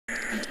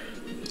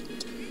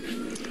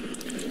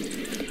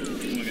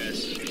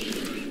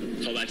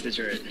Smash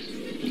the turret.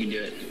 You can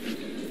do it.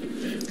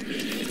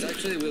 It's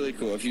actually really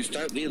cool. If you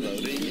start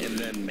reloading and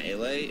then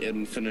melee,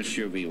 and finish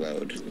your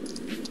reload.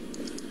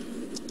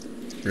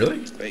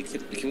 Really? Wait,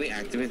 can we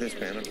activate this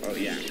panel? Oh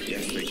yeah,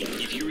 yes we can.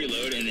 If you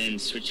reload and then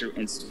switch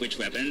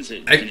weapons,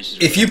 it finishes.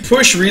 If you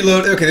push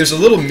reload, okay, there's a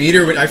little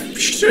meter. I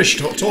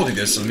should have told you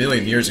this a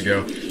million years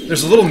ago.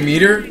 There's a little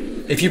meter.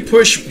 If you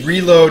push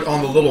reload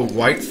on the little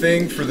white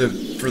thing for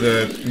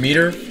the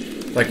meter,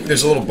 like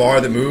there's a little bar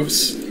that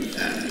moves.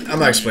 I'm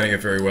not explaining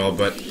it very well,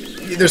 but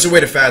there's a way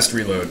to fast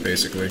reload,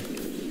 basically.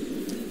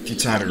 If you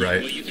time it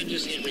right. Well, you can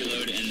just hit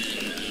reload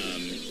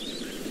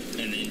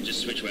and then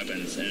just switch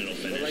weapons and it'll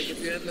finish. Well, like if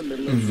you're in the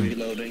middle of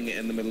reloading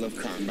in the middle of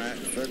combat,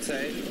 let's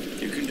say,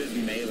 you can just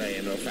melee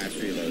and it'll fast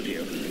reload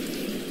you.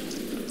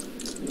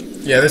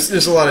 Yeah,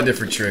 there's a lot of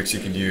different tricks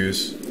you can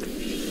use.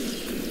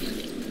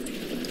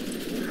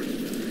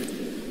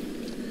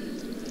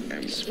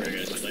 I'm swear to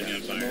God, it's like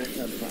on fire.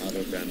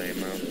 Auto gun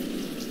ammo.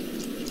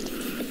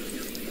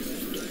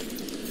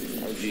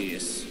 Oh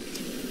jeez.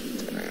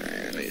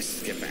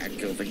 Let's get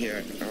back over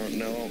here. Oh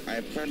no, I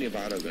have plenty of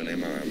auto gun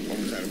ammo. I'm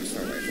almost out of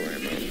assault rifle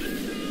ammo.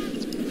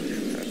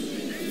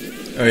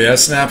 Oh yeah,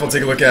 Snap, I'll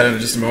take a look at it in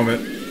just a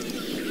moment.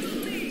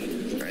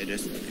 I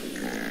just...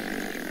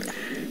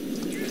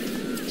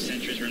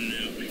 Sentry's running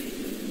out.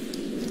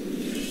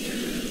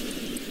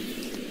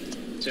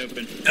 It's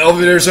open.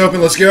 Elevator's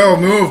open, let's go!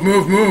 Move,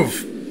 move,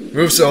 move!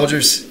 Move,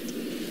 soldiers.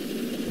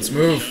 Let's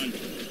move.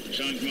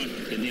 Sean, come on.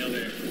 Get in the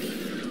elevator.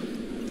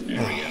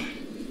 There we go.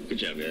 Good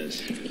job,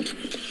 guys.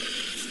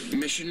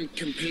 Mission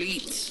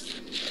complete.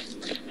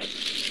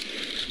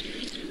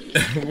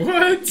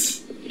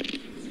 What?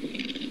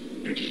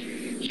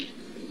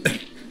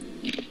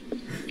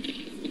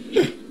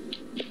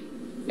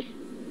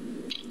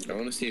 I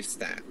want to see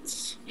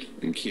stats.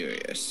 I'm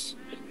curious.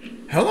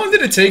 How long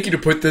did it take you to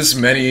put this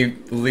many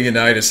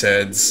Leonidas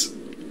heads?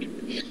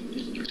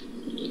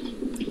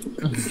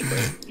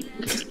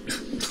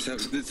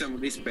 Did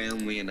somebody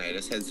spam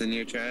Leonidas heads in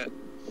your chat?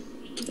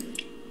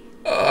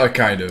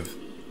 Kind of.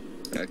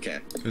 Okay.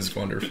 It was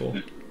wonderful.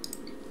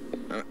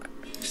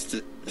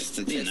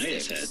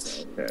 Leonidas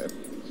heads. Okay.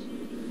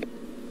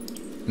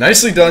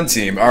 Nicely done,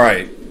 team.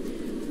 Alright.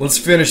 Let's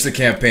finish the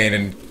campaign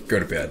and go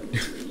to bed.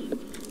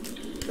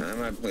 I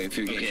might play a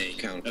few games. Okay,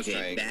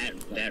 Counter-Strike.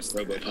 that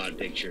Robopod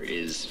picture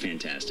is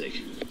fantastic.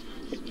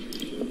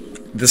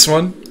 This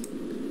one?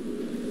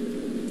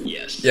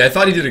 Yes. Yeah, I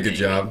thought he did a good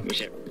job.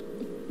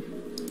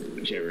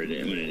 Whichever it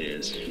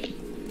is.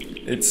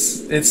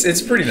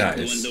 It's pretty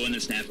nice. The one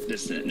that Snap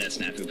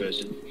who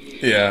posted.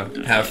 Yeah,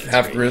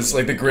 half Grizz,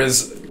 like the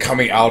Grizz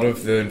coming out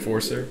of the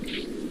Enforcer.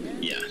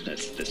 Yeah,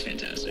 that's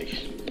fantastic.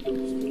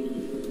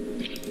 I'm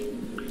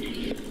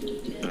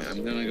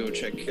gonna go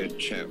check your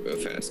chat real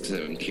fast because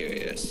I'm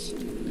curious. I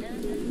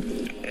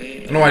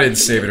don't know why I didn't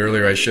save it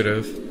earlier, I should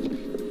have.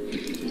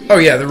 Oh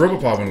yeah, the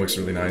Robopod one looks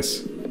really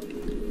nice.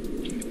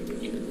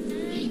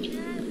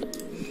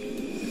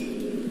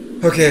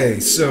 Okay,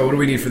 so what do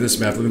we need for this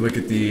map? Let me look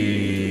at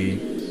the...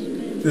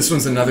 This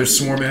one's another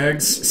swarm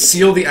eggs.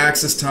 Seal the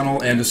access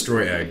tunnel and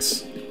destroy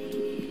eggs.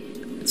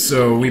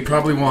 So we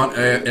probably want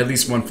at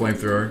least one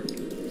flamethrower.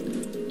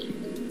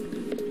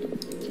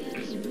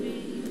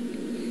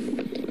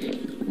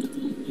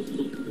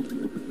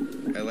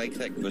 I like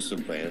that whistle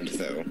brand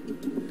though.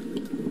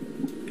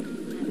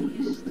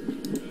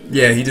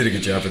 Yeah, he did a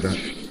good job with that.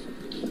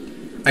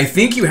 I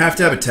think you have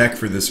to have a tech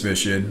for this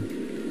mission.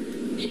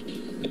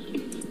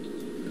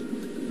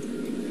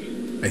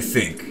 I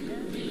think.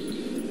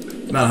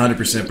 Not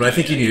 100%, but I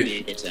think you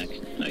need it.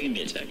 I can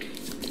be a tech.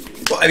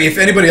 Well, I mean, if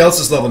anybody else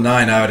is level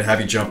 9, I would have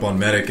you jump on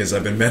medic, because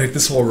I've been medic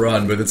this whole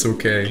run, but it's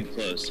okay. I'm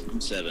close.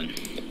 I'm 7.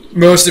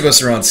 Most of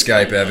us are on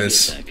Skype,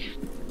 Evis.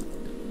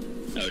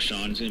 Oh,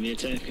 Sean's gonna be a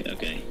tech?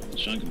 Okay.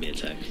 Sean can be a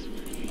tech.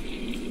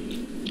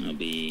 I'll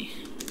be...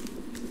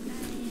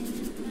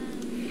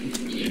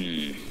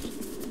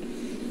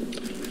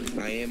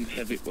 I am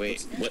heavy.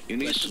 Wait, what? You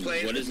need Question, to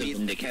play what is the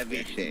the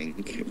heavy thing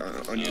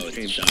on your it's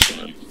stream.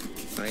 shotgun.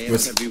 I am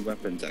heavy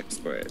weapons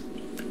expert.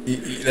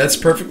 That's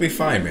perfectly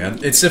fine, man.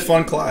 It's a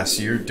fun class.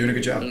 You're doing a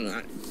good job.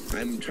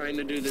 I'm trying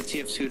to do the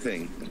TF2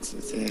 thing.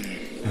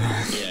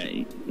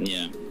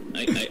 Yeah.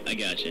 I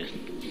gotcha.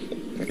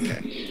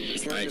 Okay.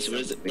 Alright, so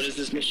what does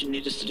this mission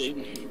need us to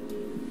do?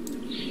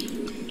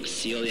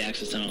 Seal the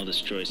access tunnel,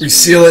 destroy... We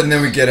seal it and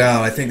then we get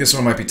out. I think this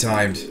one might be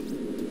timed.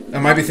 I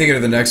might be thinking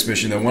of the next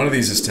mission, though. One of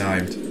these is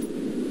timed.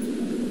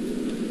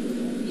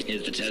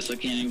 Is the Tesla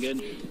cannon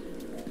good?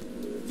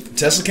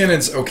 Tesla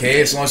cannon's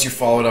okay as long as you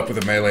follow it up with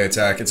a melee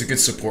attack. It's a good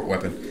support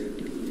weapon.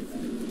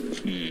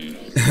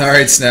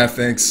 Alright, Snap,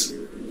 thanks.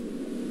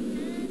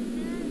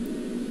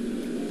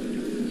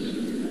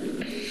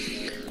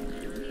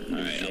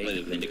 Alright, I'll play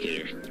the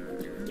Vindicator.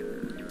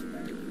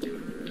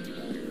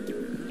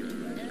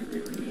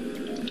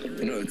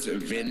 No, it's a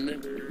Vin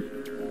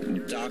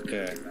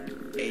Daka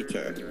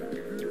Ater.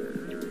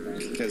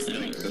 Because I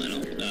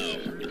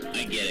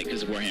get it,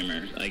 because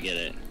Warhammer. I get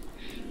it.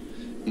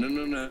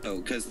 No,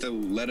 because the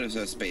letters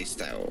are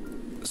spaced out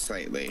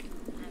slightly.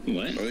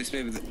 What? Or at least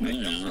maybe I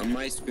don't know. on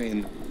my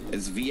screen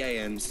It's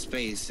VIN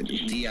space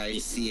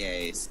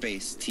DICA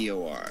space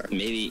TOR.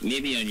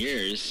 Maybe on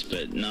yours,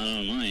 but not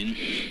on mine.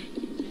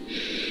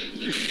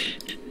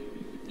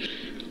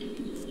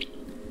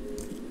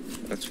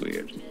 That's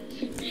weird.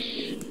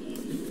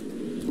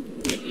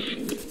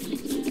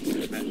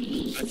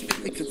 I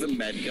think because the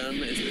med gun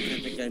is the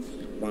kind of gun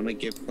I want to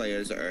give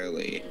players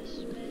early.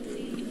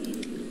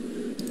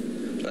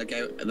 Like,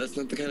 that's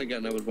not the kind of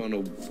gun I would want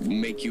to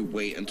make you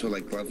wait until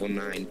like level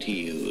 9 to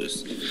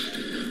use.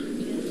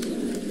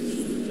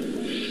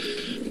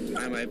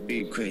 I might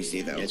be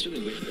crazy though. Yeah, it's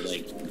really weird for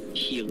like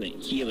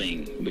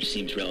healing, which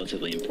seems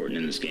relatively important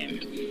in this game.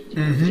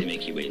 They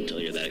make you wait until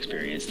you're that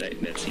experienced.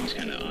 That seems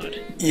kind of odd.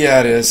 Yeah,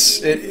 it is.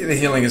 The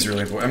healing is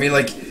really important. I mean,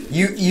 like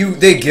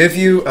they give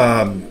you,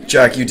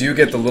 Jack. You do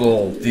get the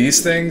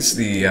these things.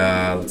 The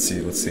let's see.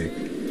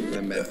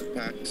 The med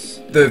packs.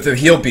 The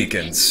heal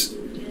beacons.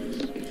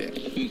 Okay.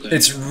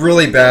 It's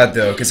really bad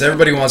though, because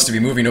everybody wants to be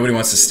moving. Nobody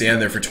wants to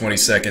stand there for 20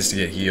 seconds to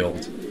get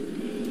healed.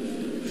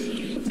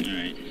 All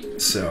right.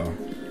 So.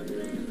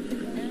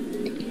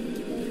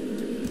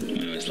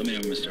 Anyways, let me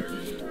know when we start.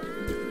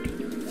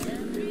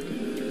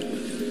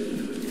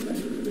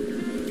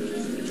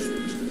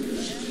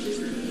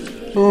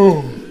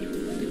 Oh.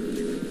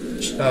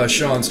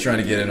 Sean's trying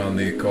to get in on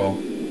the call.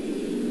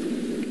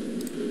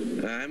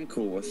 I'm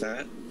cool with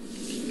that.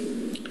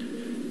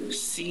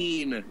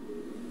 Scene.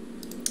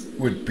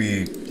 Would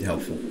be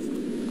helpful.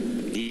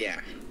 Yeah.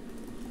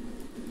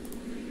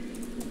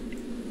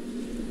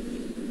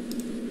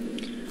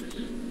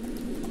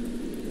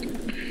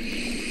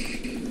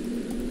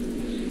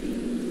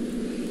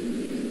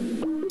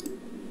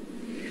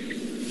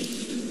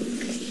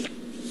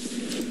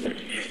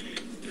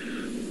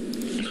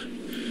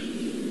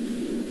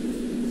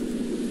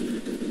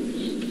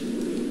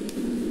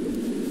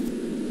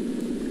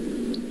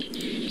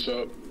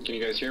 So, can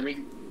you guys hear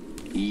me?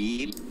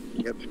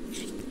 Yep.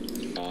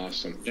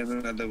 Awesome. Get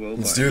another robot.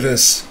 Let's do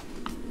this.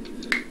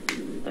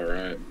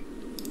 Alright.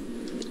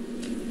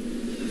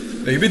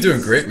 Hey, you've been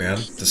doing great, man,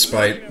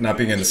 despite not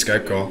being in the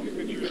Skype call.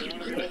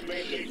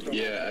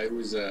 Yeah, I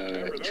was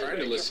trying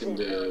to listen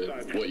to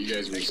what you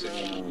guys were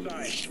saying on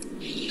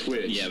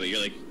Twitch. Yeah, but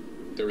you're like,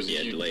 There was a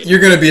huge delayed. You're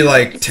gonna be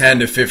like 10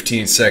 to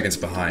 15 seconds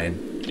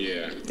behind.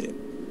 Yeah.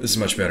 This is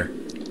much better.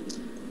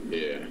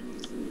 Yeah.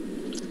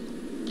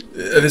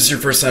 This is your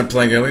first time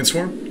playing Alien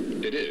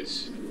Swarm? It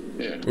is.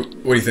 Yeah.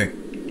 What do you think?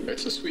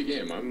 It's a sweet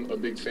game. I'm a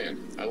big fan.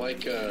 I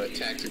like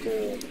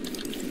tactical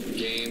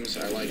games.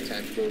 I like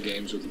tactical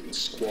games with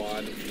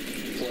squad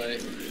play,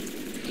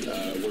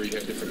 where you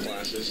have different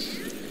classes.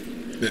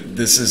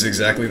 This is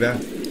exactly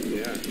that.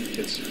 Yeah,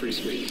 it's pretty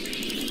sweet.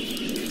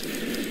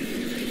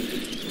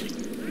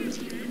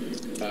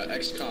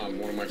 XCOM,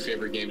 one of my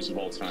favorite games of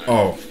all time.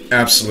 Oh,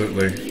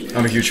 absolutely.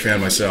 I'm a huge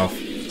fan myself.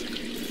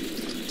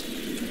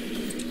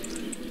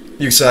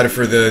 You excited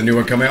for the new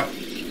one coming out?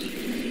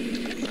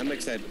 I'm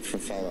excited for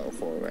Fallout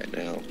 4 right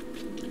now.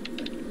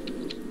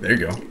 There you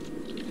go.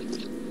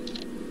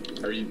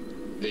 Are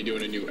they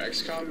doing a new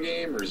XCOM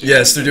game, or is it?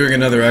 Yes, they're doing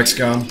another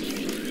XCOM.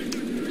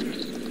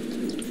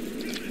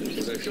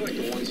 Because I feel like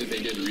the ones that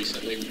they did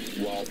recently,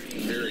 while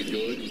very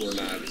good, were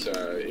not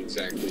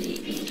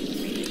exactly.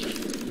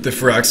 The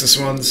Firaxis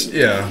ones?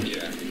 Yeah.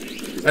 Yeah.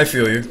 I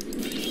feel you.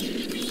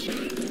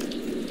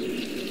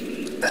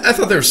 I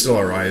thought they were still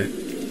alright.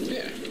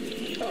 Yeah.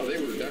 Oh, they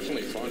were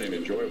definitely fun and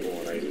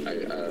enjoyable, and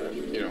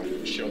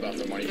I shelled out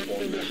the money for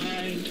them.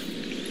 Behind.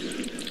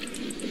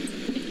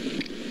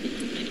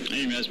 I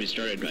didn't realize we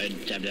started. I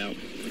tabbed out.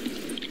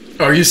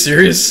 Oh, are you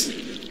serious?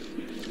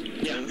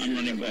 Yeah, I'm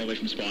running all the way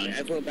from spawn.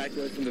 I went back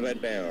away from the red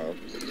barrel.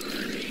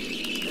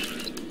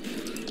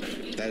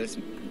 That is,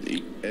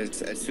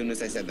 as soon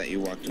as I said that, you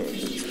walked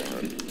towards the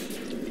spawn.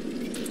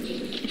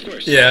 Of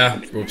course. Yeah.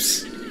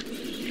 Whoops.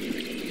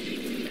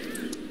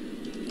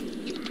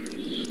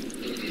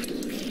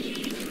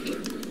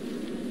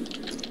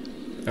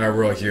 Alright,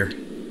 we're all here.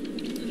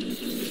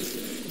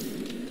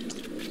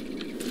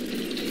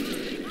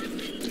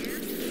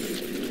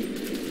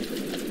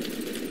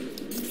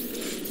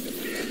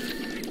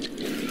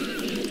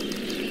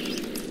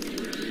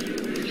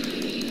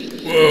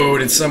 Whoa,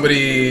 did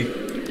somebody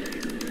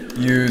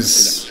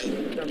use...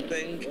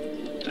 Something?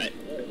 I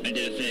did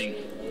a thing.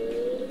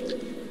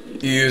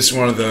 You used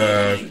one of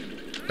the...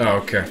 Oh,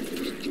 okay.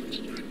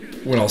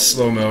 Went all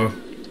slow-mo.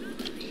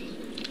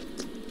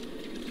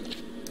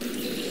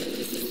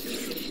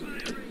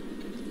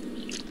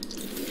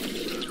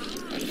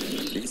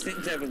 These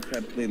things have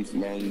incredibly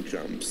long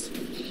jumps.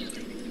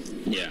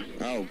 Yeah.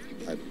 Oh,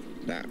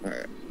 that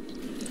hurt.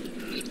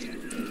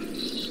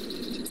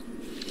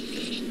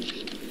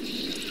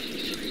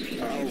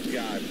 Oh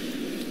god.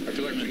 I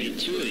feel like I'm gonna need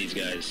two of these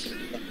guys.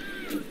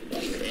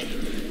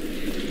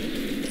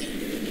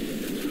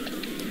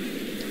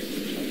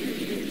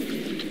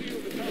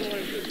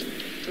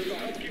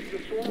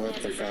 What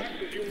the fuck?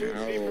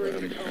 How am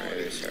I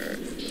this hurt?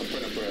 I'm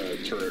putting up a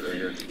turret right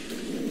here.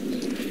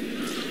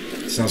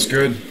 Sounds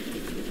good.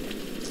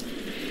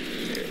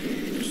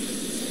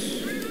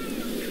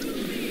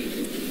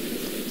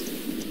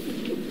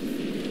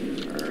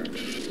 Alright.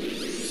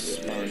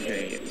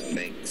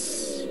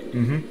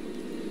 Mm-hmm.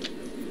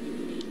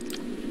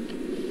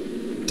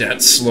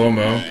 That's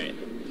slow-mo. Alright.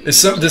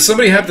 Does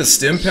somebody have the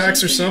stim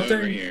packs or Over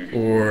something? here.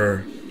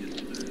 Or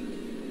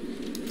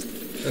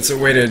that's a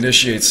way to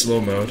initiate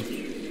slow mode. I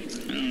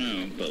don't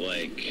know, but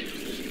like...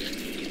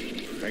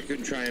 I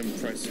could try and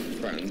press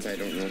buttons I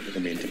don't know what I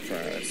mean to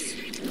press.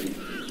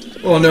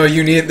 Well, no,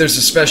 there's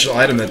a special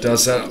item that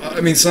does that.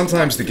 I mean,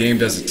 sometimes the game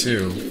does it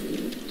too.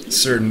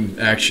 Certain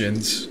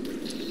actions.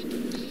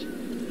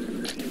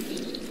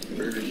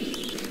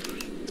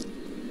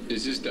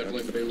 Is this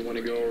definitely the way we want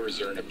to go, or is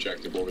there an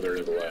objective over there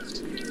to the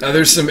left?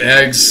 There's some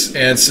eggs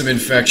and some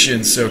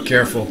infections, so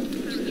careful.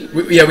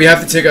 Yeah, we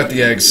have to take out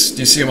the eggs. Do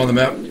you see them on the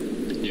map?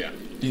 Yeah.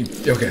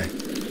 Okay.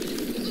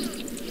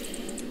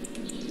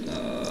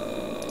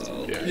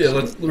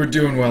 Yeah, we're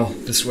doing well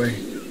this way.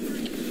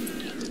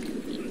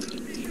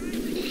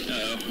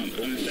 Uh-oh,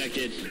 I'm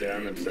infected. Yeah,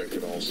 I'm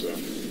infected also.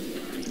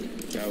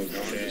 Oh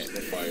shit.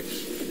 The fight.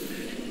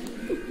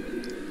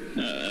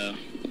 Uh-oh.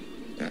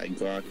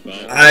 Glock.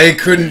 Well, I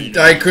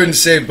couldn't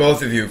save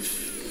both of you.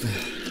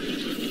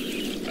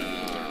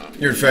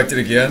 You're infected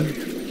again?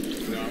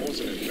 No, I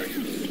wasn't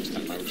infected this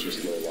time. I was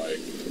just low light.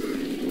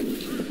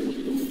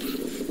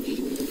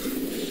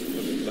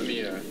 Let me,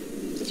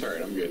 it's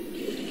alright, I'm good.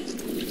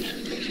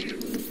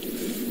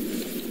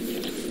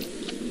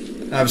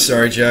 I'm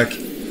sorry, Jack.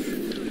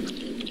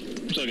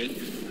 it's all good.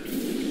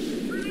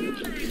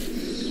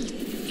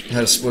 I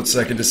had a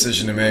split-second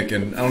decision to make,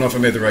 and I don't know if I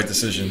made the right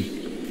decision.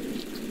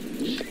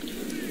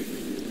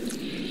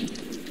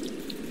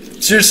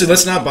 Seriously,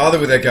 let's not bother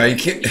with that guy. You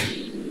can't...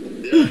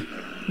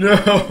 No.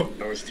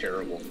 That was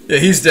terrible. Yeah,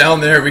 he's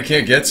down there. We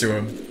can't get to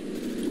him.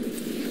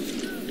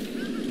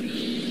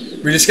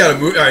 We just gotta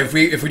move. If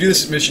we do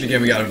this mission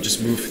again, we gotta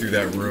just move through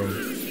that room.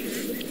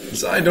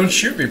 Zai, don't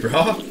shoot me, bro.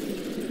 I'm trying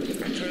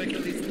to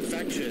kill these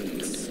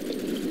infections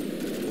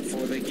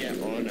before they get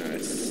on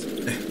us.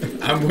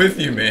 I'm with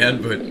you,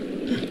 man, but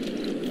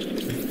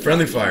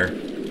friendly fire. I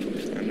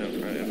know.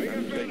 I'm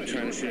like,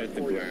 trying to shoot at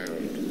the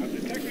ground. I'm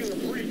detecting a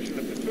breach in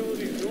the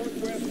facility's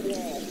northwest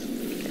wall.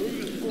 Move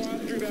the squad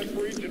through that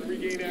breach and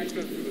regain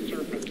access to the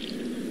surface.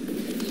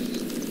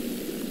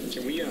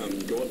 Can we,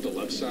 go up the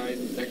left side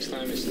next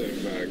time instead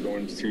of,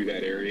 going through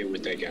that area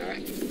with that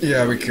guy?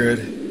 Yeah, we could.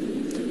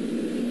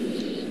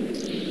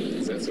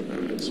 'Cause that's a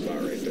good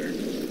spot right there.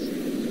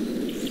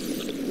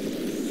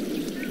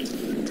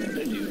 Where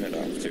did you head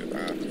off to?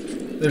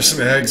 There's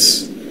some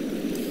eggs.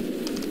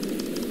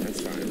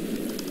 That's fine.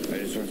 I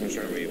just wasn't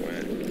sure where you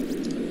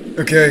went.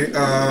 Okay,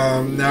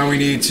 now we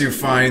need to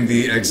find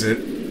the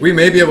exit. We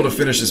may be able to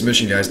finish this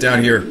mission, guys.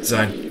 Down here,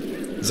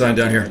 Zine. Zine,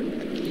 down here.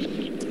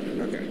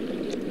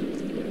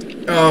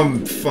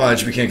 Okay.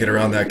 Fudge, we can't get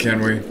around that,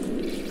 can we?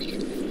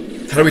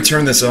 How do we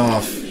turn this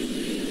off?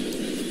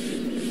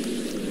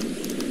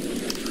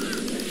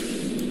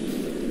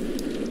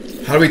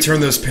 How do we turn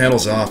those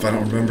panels off? I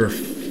don't remember.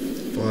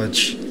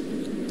 Fudge.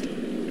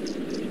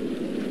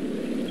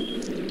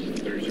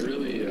 There's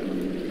really,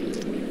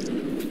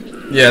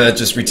 Yeah, that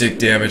just, we take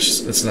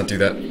damage. Let's not do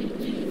that.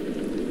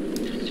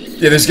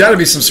 Yeah, there's gotta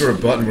be some sort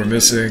of button we're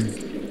missing.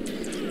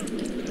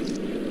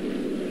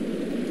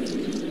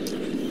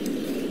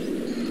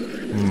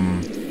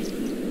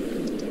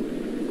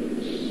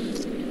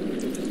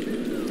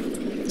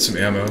 Some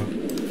ammo.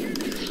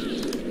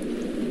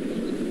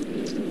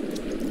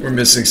 We're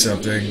missing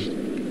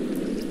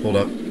something. Hold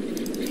up.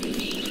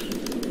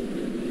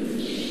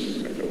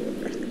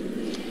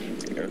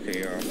 Okay,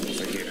 you're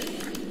almost here.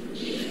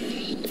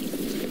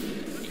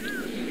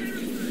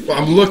 Well,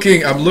 I'm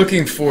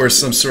looking for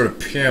some sort of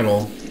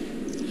panel.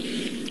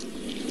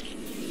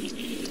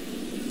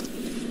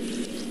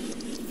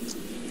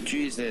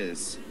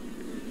 Jesus.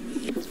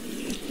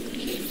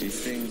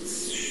 These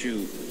things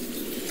shoot.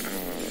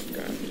 Oh,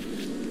 God.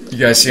 You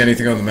guys see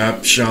anything on the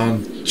map,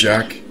 Sean,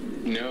 Jack?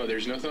 no,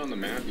 there's nothing on the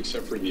map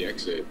except for the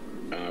exit,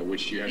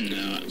 which you have to...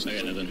 No, I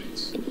got nothing.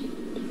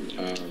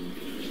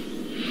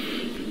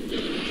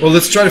 Well,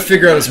 let's try to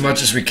figure out as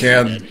much as we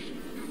can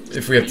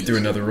if we have to do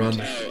another run.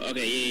 Oh,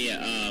 okay,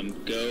 yeah.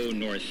 Go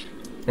north.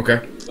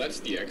 Okay. That's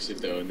the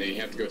exit, though, and they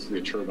have to go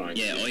through the turbine.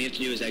 Yeah, all you have to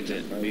do is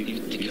exit. You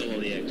have to kill all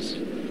the eggs.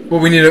 Well,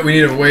 we need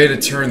a way to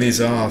turn these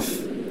off.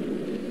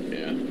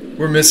 Yeah.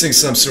 We're missing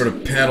some sort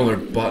of panel or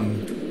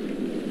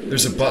button.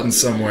 There's a button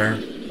somewhere.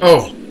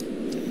 Oh! Yeah,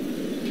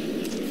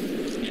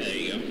 there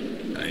you go.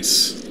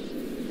 Nice.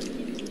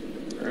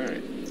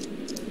 Alright.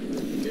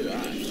 Good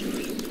eye.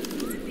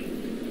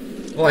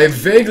 Well, I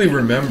vaguely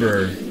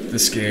remember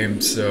this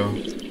game, so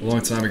a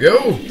long time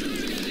ago.